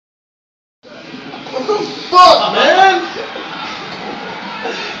fuck, man?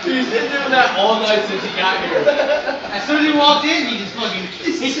 Dude, he's been doing that all night since he got here. As soon as he walked in, he just fucking.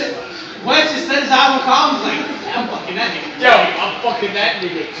 He said, Wes just set his eye on columns like, I'm fucking that nigga. Yo, I'm fucking that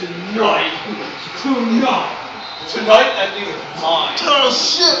nigga tonight. Tonight, that nigga's mine. Oh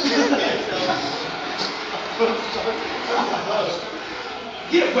shit!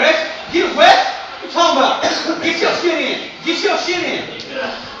 Get it, Wes. Get it, Wes. What you talking about? Get your shit in. Get your shit in.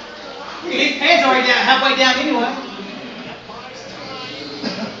 His pants are already down, halfway down anyway.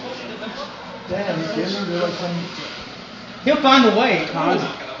 Damn, he's getting rid of like He'll find a way, Connor.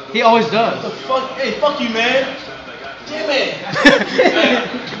 He always does. the fuck? Hey, fuck you, man. Damn it.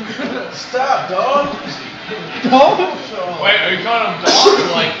 Stop, dog. Dog? Wait, are you calling him dog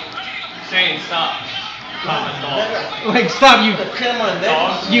or like saying stop? Calling him dog. Like, stop, you Cram my neck.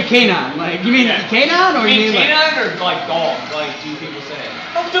 Dog? you canine. Like, you mean canine or you mean like... canine or like dog? Like, do people say?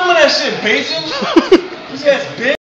 I'm filming that shit, Peyton. This guy's big.